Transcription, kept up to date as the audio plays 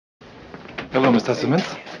Hello, Mr. Simmons.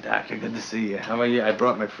 Doctor, good to see you. How about you? I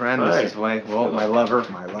brought my friend. Hi. This is my lover,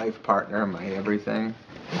 my life partner, my everything.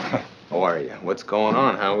 How are you? What's going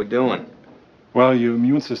on? How are we doing? Well, your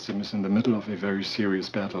immune system is in the middle of a very serious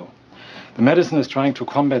battle. The medicine is trying to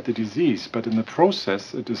combat the disease, but in the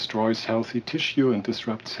process, it destroys healthy tissue and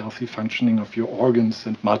disrupts healthy functioning of your organs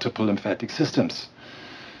and multiple lymphatic systems.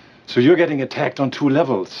 So you're getting attacked on 2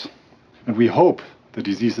 levels. And we hope the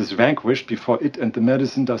disease is vanquished before it and the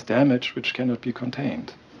medicine does damage which cannot be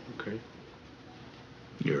contained. Okay.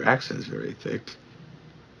 Your accent's very thick.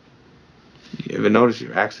 You ever notice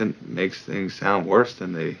your accent makes things sound worse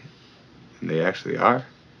than they actually are?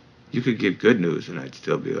 You could give good news and I'd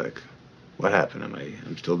still be like, what happened?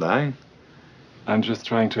 I'm still dying? I'm just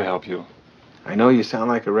trying to help you. I know you sound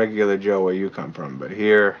like a regular Joe where you come from, but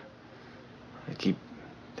here, I keep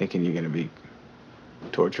thinking you're gonna be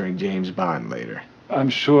torturing James Bond later. I'm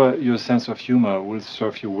sure your sense of humor will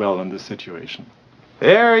serve you well in this situation.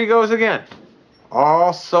 There he goes again.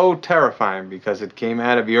 All so terrifying because it came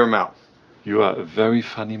out of your mouth. You are a very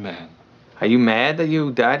funny man. Are you mad that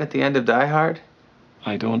you died at the end of Die Hard?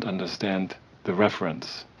 I don't understand the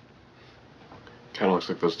reference. Kind of looks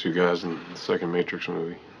like those 2 guys in the second Matrix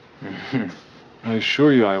movie. I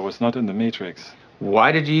assure you I was not in the Matrix.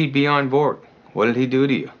 Why did you be on board? What did he do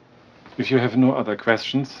to you? If you have no other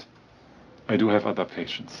questions, I do have other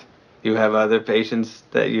patients. You have other patients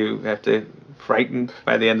that you have to frighten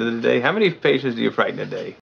by the end of the day? How many patients do you frighten a day?